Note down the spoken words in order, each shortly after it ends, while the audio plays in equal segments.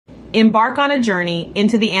Embark on a journey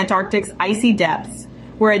into the Antarctic's icy depths,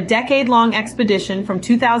 where a decade-long expedition from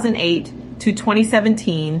 2008 to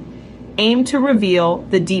 2017 aimed to reveal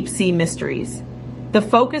the deep-sea mysteries. The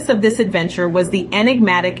focus of this adventure was the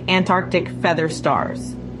enigmatic Antarctic Feather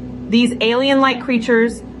Stars. These alien-like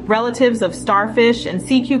creatures, relatives of starfish and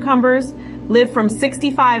sea cucumbers, live from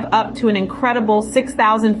 65 up to an incredible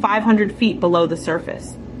 6,500 feet below the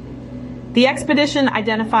surface. The expedition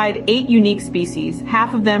identified 8 unique species,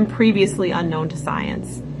 half of them previously unknown to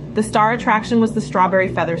science. The star attraction was the strawberry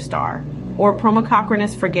feather star, or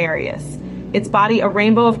Promachocrinus gregarius, its body a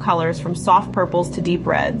rainbow of colors from soft purples to deep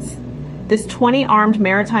reds. This 20-armed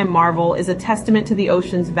maritime marvel is a testament to the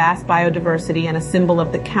ocean's vast biodiversity and a symbol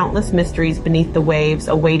of the countless mysteries beneath the waves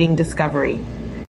awaiting discovery.